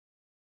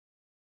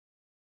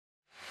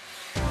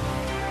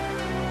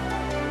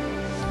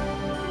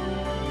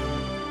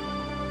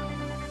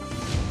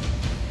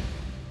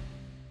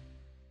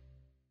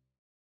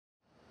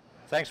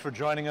Thanks for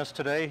joining us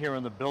today here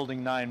in the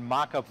Building 9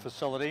 mock-up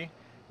facility.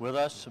 With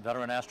us,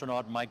 veteran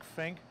astronaut Mike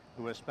Fincke,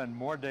 who has spent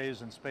more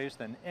days in space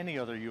than any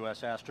other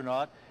U.S.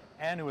 astronaut,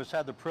 and who has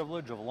had the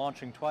privilege of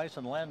launching twice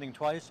and landing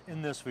twice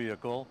in this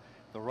vehicle,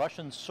 the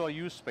Russian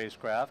Soyuz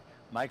spacecraft.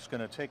 Mike's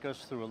going to take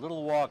us through a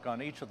little walk on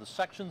each of the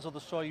sections of the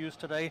Soyuz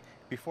today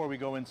before we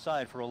go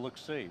inside for a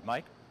look-see.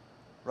 Mike?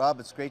 Rob,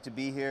 it's great to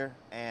be here,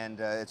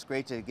 and it's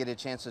great to get a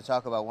chance to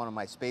talk about one of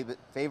my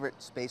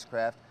favorite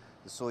spacecraft,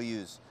 the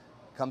Soyuz.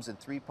 It comes in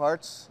three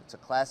parts. It's a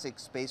classic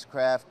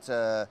spacecraft,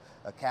 a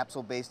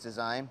capsule-based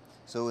design.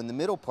 So in the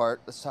middle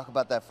part, let's talk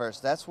about that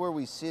first. That's where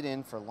we sit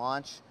in for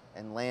launch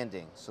and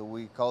landing. So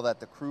we call that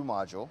the crew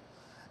module.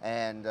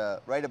 And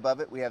right above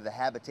it, we have the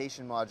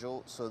habitation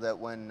module, so that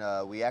when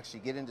we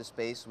actually get into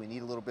space, we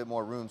need a little bit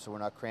more room so we're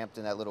not cramped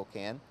in that little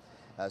can.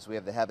 So we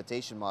have the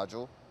habitation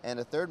module. And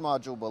a third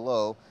module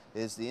below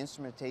is the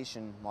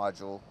instrumentation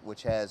module,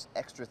 which has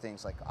extra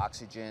things like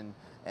oxygen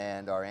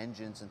and our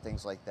engines and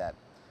things like that.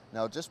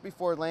 Now, just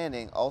before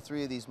landing, all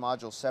three of these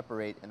modules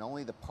separate, and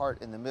only the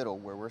part in the middle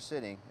where we're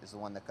sitting is the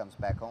one that comes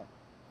back home.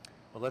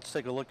 Well, let's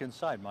take a look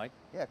inside, Mike.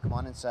 Yeah, come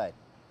on inside.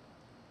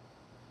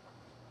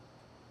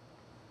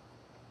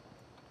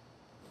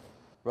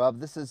 Rob,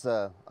 this is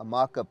a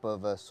mock-up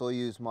of a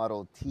Soyuz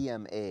model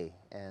TMA,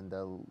 and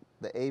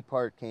the A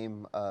part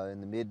came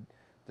in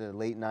the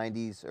late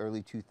 90s,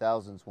 early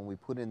 2000s, when we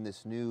put in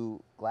this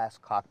new glass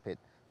cockpit,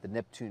 the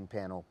Neptune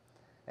panel.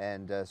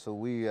 And so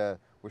we're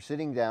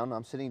sitting down.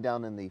 I'm sitting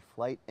down in the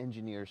flight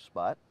engineer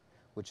spot,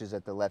 which is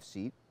at the left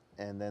seat.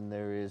 And then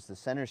there is the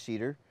center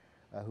seater,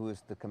 who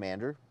is the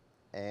commander.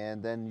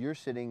 And then you're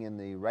sitting in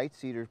the right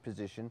seater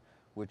position,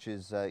 which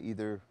is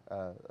either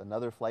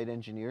another flight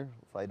engineer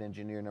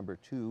number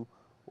 2,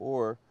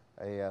 or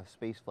a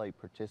space flight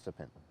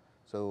participant.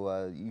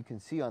 So you can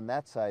see on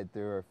that side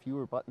there are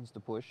fewer buttons to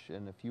push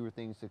and fewer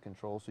things to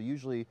control. So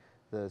usually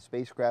the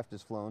spacecraft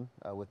is flown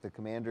with the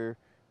commander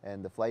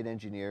and the flight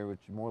engineer, which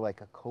is more like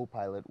a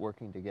co-pilot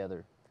working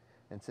together.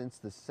 And since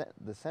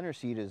the center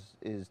seat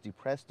is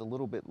depressed a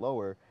little bit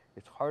lower,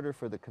 it's harder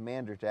for the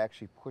commander to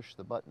actually push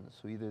the buttons.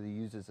 So either he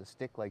uses a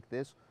stick like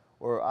this,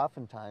 or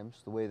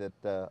oftentimes, the way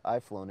that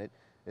I've flown it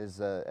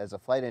is as a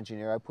flight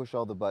engineer, I push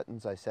all the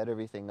buttons, I set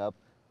everything up,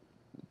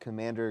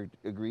 commander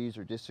agrees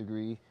or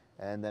disagrees,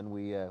 and then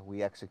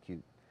we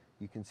execute.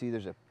 You can see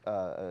there's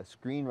a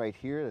screen right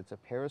here that's a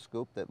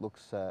periscope that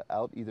looks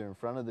out either in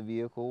front of the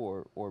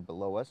vehicle or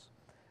below us,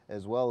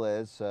 as well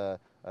as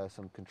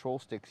some control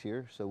sticks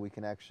here, so we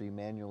can actually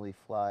manually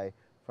fly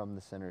from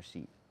the center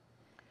seat.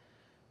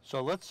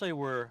 So let's say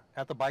we're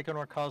at the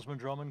Baikonur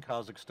Cosmodrome in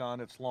Kazakhstan.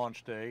 It's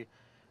launch day.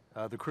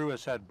 The crew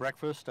has had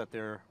breakfast at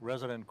their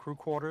resident crew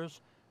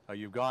quarters.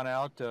 You've gone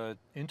out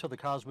into the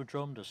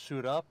Cosmodrome to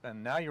suit up,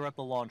 and now you're at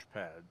the launch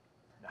pad.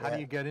 How do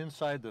you get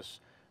inside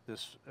this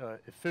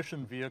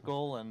efficient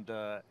vehicle and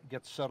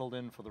get settled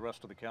in for the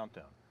rest of the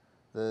countdown?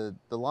 The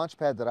launch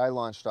pad that I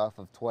launched off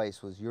of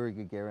twice was Yuri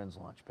Gagarin's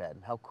launch pad.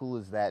 And how cool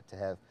is that to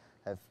have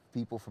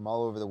people from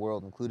all over the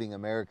world, including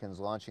Americans,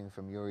 launching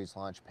from Yuri's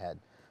launch pad.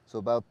 So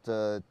about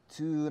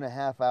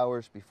 2.5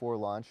 hours before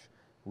launch,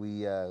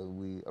 we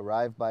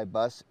arrive by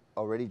bus,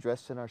 already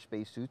dressed in our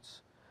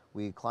spacesuits.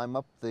 We climb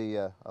up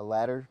a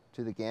ladder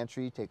to the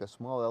gantry, take a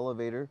small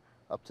elevator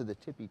up to the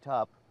tippy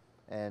top,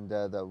 and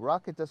the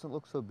rocket doesn't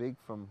look so big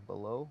from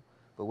below,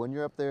 but when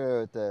you're up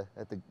there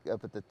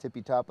up at the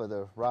tippy top of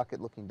the rocket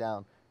looking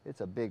down,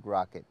 it's a big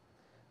rocket.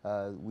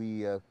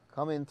 We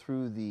come in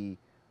through the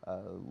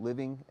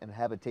living and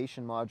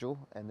habitation module,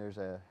 and there's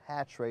a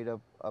hatch right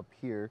up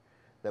here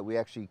that we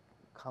actually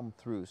come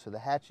through. So the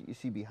hatch that you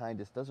see behind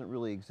us doesn't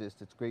really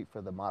exist. It's great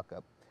for the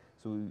mock-up.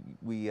 So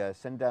we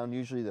send down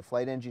usually the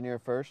flight engineer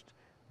first,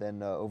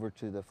 then over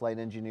to the flight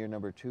engineer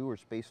number 2 or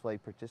space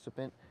flight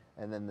participant,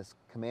 and then this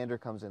commander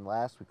comes in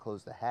last. We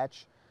close the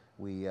hatch,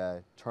 we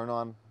turn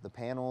on the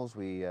panels,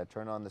 we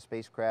turn on the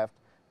spacecraft,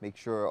 make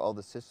sure all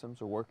the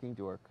systems are working,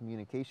 do our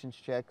communications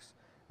checks,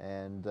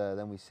 and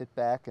then we sit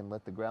back and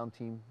let the ground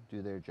team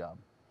do their job.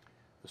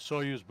 The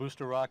Soyuz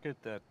booster rocket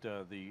that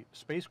the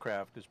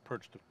spacecraft is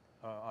perched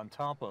on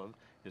top of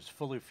is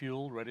fully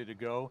fueled, ready to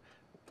go.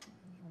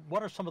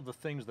 What are some of the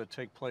things that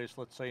take place,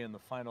 let's say, in the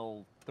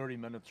final 30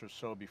 minutes or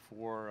so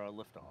before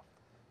liftoff?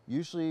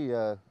 Usually,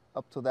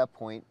 up to that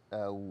point,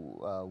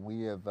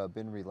 we have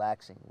been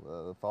relaxing.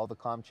 If all the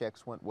comm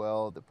checks went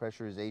well, the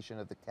pressurization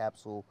of the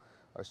capsule,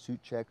 our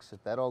suit checks,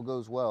 if that all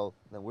goes well,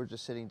 then we're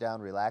just sitting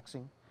down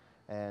relaxing.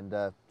 And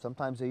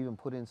sometimes they even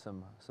put in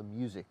some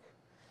music.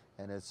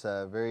 And it's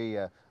very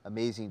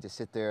amazing to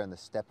sit there on the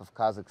steppe of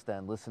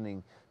Kazakhstan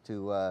listening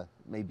to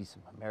maybe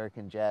some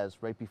American jazz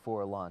right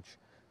before a launch.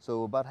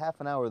 So about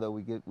half an hour, though,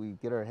 we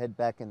get our head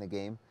back in the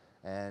game,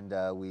 and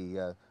we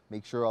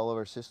make sure all of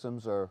our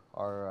systems are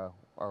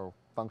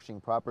functioning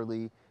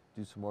properly,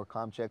 do some more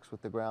comm checks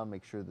with the ground,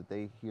 make sure that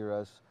they hear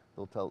us,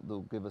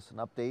 they'll give us an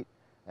update,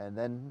 and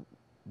then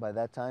by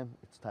that time,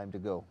 it's time to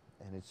go.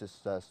 and it's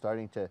just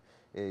starting to,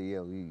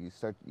 you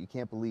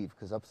can't believe,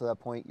 because up to that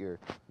point you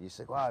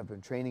say, wow, I've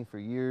been training for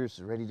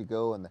years, ready to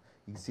go, and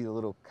you can see the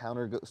little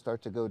counter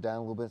start to go down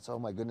a little bit. So, oh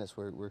my goodness,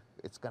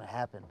 it's going to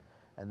happen,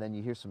 and then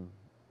you hear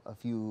a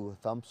few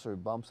thumps or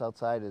bumps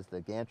outside as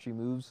the gantry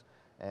moves,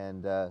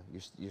 and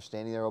you're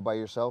standing there all by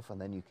yourself, and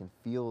then you can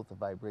feel the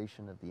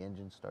vibration of the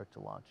engine start to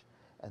launch.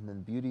 And then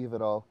the beauty of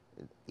it all,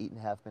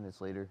 8.5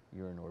 minutes later,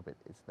 you're in orbit.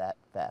 It's that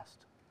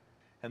fast.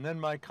 And then,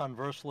 Mike,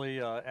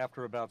 conversely,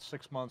 after about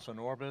 6 months in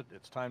orbit,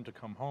 it's time to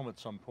come home at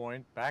some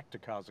point, back to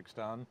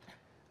Kazakhstan.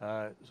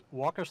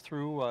 Walk us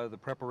through the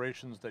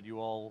preparations that you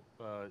all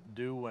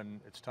do when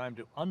it's time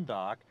to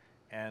undock,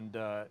 and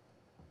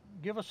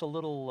give us a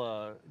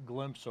little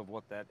glimpse of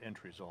what that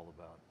entry is all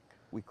about.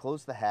 We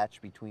close the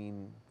hatch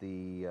between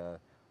we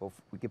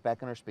get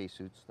back in our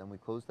spacesuits, then we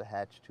close the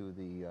hatch to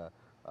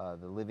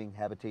the living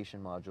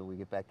habitation module. We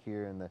get back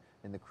here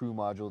in the crew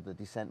module, the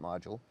descent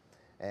module,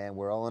 and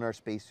we're all in our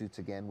spacesuits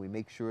again. We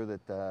make sure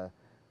that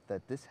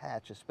that this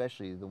hatch,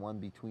 especially the one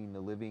between the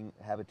living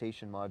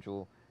habitation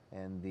module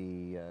and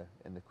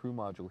the crew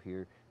module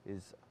here,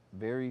 is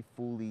very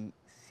fully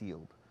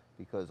sealed,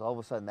 because all of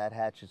a sudden that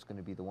hatch is going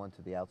to be the one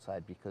to the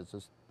outside,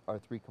 because our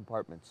 3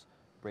 compartments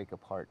break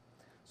apart.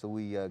 So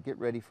we get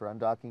ready for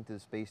undocking to the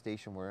space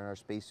station. We're in our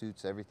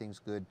spacesuits, everything's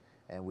good,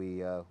 and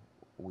we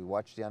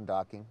watch the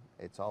undocking.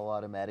 It's all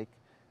automatic.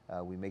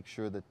 We make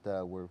sure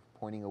that we're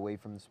pointing away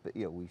from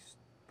we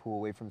pull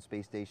away from the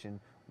space station,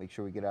 make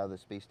sure we get out of the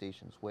space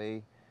station's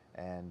way,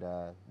 and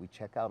we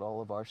check out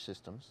all of our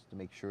systems to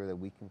make sure that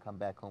we can come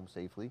back home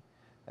safely.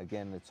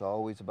 Again, it's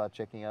always about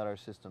checking out our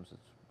systems.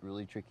 It's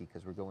really tricky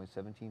because we're going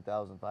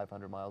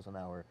 17,500 miles an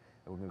hour,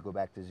 and we're going to go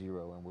back to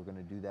 0, and we're going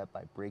to do that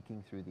by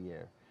breaking through the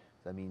air.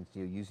 So that means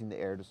using the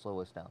air to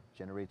slow us down.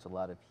 Generates a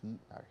lot of heat.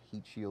 Our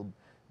heat shield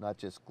not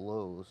just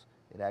glows,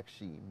 it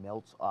actually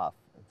melts off.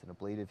 It's an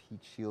ablative heat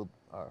shield.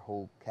 Our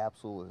whole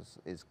capsule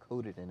is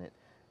coated in it,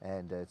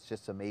 and it's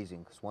just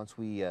amazing, because once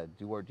we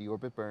do our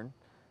deorbit burn,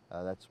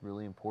 that's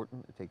really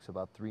important. It takes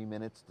about 3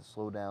 minutes to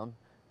slow down,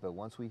 but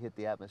once we hit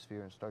the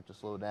atmosphere and start to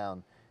slow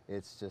down,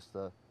 it's just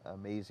an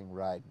amazing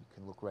ride. You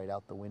can look right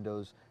out the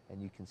windows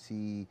and you can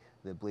see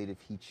the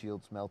ablative heat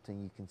shields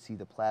melting. You can see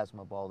the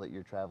plasma ball that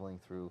you're traveling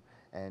through,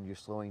 and you're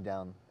slowing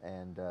down.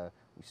 And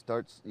we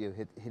start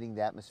hitting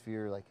the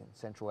atmosphere like in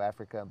Central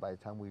Africa, and by the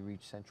time we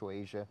reach Central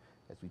Asia,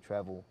 as we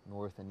travel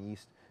north and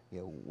east,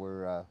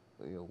 we're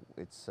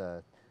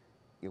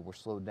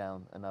slowed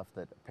down enough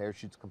that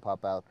parachutes can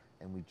pop out,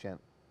 and we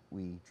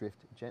drift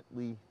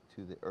gently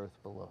to the earth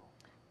below.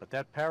 But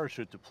that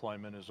parachute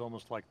deployment is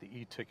almost like the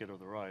e-ticket of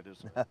the ride,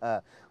 isn't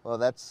it? Well,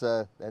 that's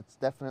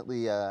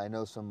definitely, I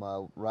know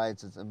some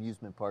rides at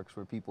amusement parks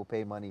where people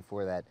pay money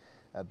for that.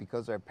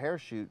 Because our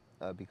parachute,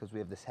 because we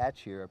have this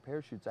hatch here, our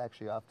parachute's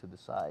actually off to the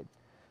side.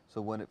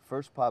 So when it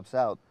first pops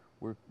out,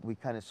 we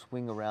kind of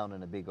swing around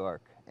in a big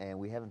arc, and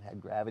we haven't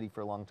had gravity for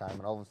a long time,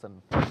 and all of a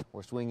sudden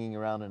we're swinging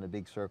around in a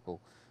big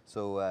circle.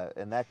 So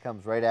and that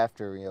comes right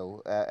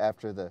after,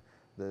 after the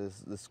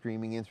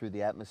screaming in through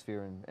the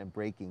atmosphere and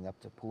braking up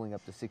to pulling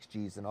up to 6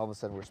 Gs, and all of a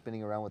sudden we're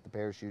spinning around with the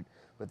parachute.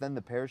 But then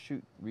the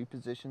parachute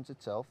repositions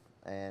itself,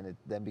 and it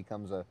then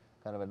becomes a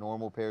kind of a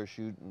normal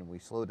parachute, and we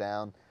slow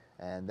down,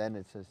 and then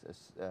it's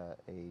a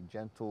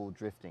gentle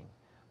drifting.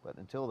 But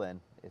until then,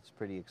 it's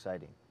pretty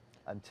exciting.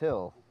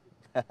 Until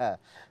the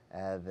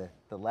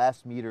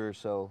last meter or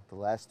so, the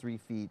last 3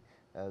 feet,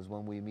 is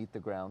when we meet the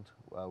ground.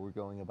 We're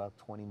going about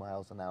 20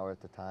 miles an hour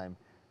at the time,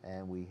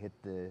 and we hit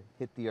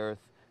the earth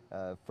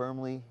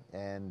firmly,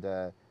 and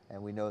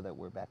we know that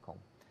we're back home.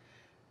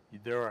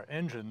 There are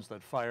engines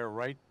that fire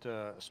right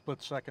a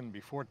split second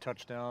before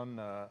touchdown,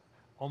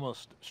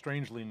 almost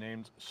strangely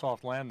named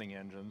soft landing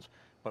engines,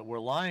 but we're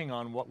lying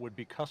on what would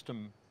be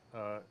custom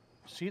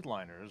seat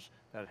liners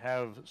that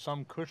have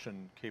some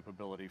cushion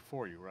capability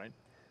for you, right?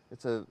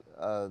 It's the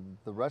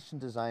Russian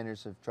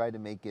designers have tried to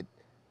make it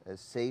as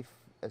safe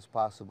as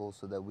possible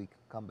so that we can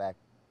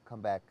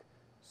come back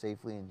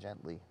safely and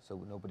gently,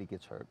 so nobody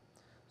gets hurt.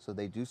 So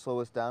they do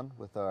slow us down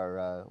with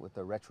our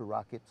retro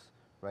rockets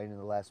right in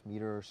the last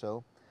meter or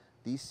so.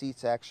 These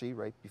seats actually,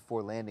 right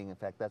before landing, in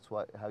fact, that's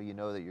how you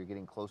know that you're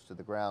getting close to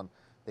the ground.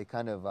 They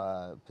kind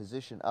of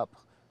position up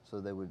so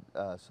they would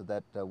so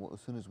that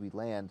as soon as we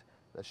land,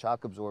 the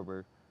shock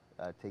absorber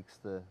takes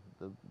the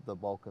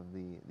bulk of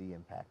the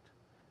impact.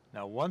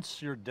 Now,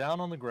 once you're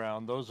down on the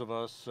ground, those of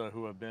us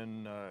who have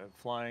been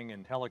flying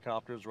in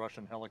helicopters,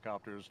 Russian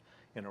helicopters,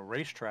 in a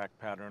racetrack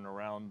pattern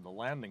around the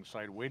landing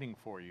site waiting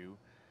for you,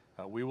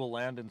 we will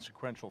land in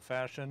sequential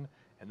fashion,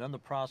 and then the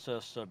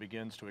process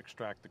begins to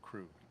extract the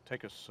crew.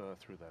 Take us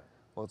through that.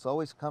 Well, it's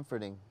always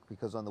comforting,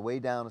 because on the way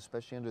down,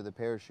 especially under the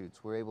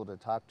parachutes, we're able to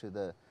talk to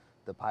the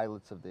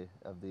pilots of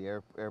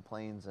the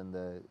airplanes and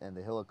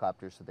the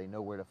helicopters, so they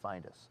know where to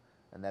find us.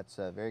 And that's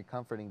very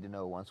comforting to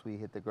know once we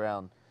hit the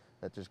ground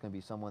that there's going to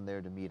be someone there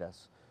to meet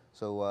us.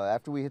 So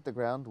after we hit the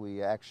ground,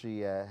 we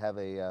actually have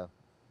a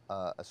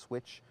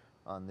switch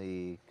on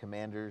the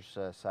commander's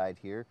side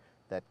here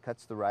that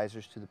cuts the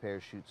risers to the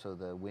parachute so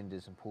the wind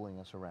isn't pulling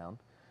us around.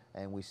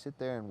 and we sit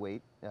there and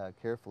wait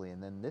carefully.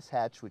 And then this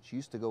hatch, which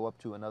used to go up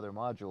to another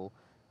module,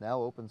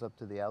 now opens up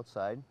to the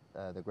outside.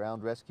 The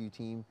ground rescue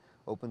team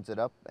opens it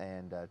up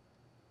and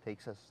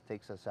takes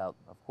us out.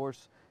 Of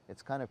course,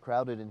 it's kind of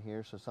crowded in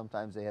here, so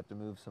sometimes they have to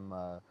move some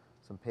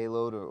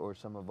payload or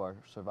some of our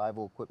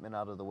survival equipment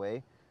out of the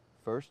way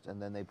first,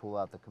 and then they pull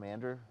out the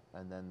commander,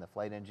 and then the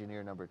flight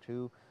engineer number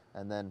 2,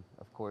 and then,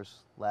 of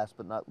course, last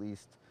but not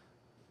least,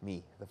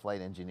 me, the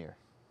flight engineer.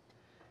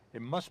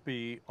 It must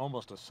be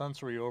almost a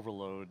sensory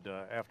overload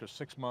after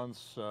 6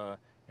 months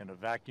in a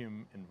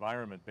vacuum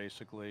environment,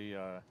 basically,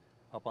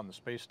 up on the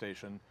space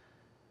station.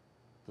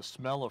 The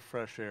smell of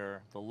fresh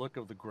air, the look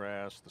of the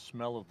grass, the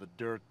smell of the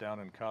dirt down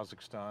in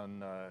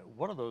Kazakhstan.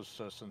 What are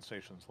those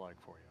sensations like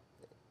for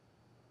you?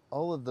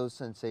 All of those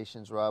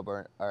sensations, Rob,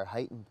 are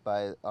heightened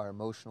by our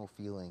emotional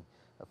feeling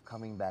of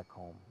coming back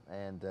home.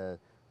 And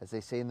as they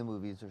say in the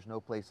movies, there's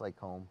no place like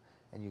home.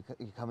 And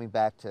you're coming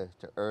back to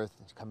Earth,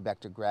 coming back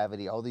to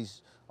gravity. All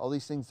these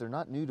things, they're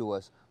not new to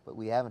us, but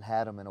we haven't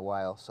had them in a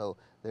while. So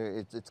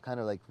it's kind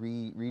of like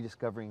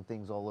rediscovering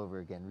things all over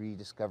again,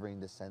 rediscovering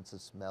the sense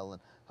of smell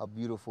and how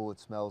beautiful it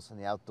smells in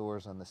the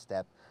outdoors on the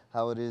steppe.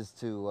 How it is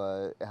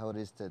to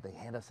they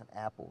hand us an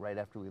apple right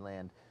after we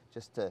land,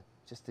 just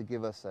to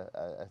give us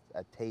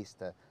a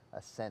taste, a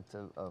scent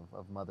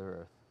of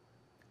Mother Earth.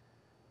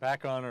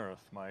 Back on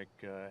Earth,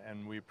 Mike,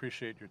 and we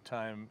appreciate your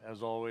time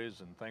as always,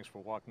 and thanks for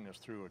walking us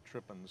through a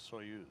trip in the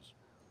Soyuz.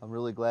 I'm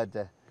really glad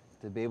to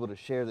be able to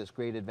share this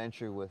great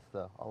adventure with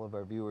all of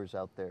our viewers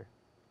out there.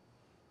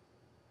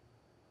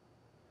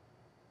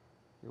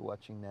 You're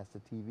watching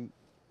NASA TV.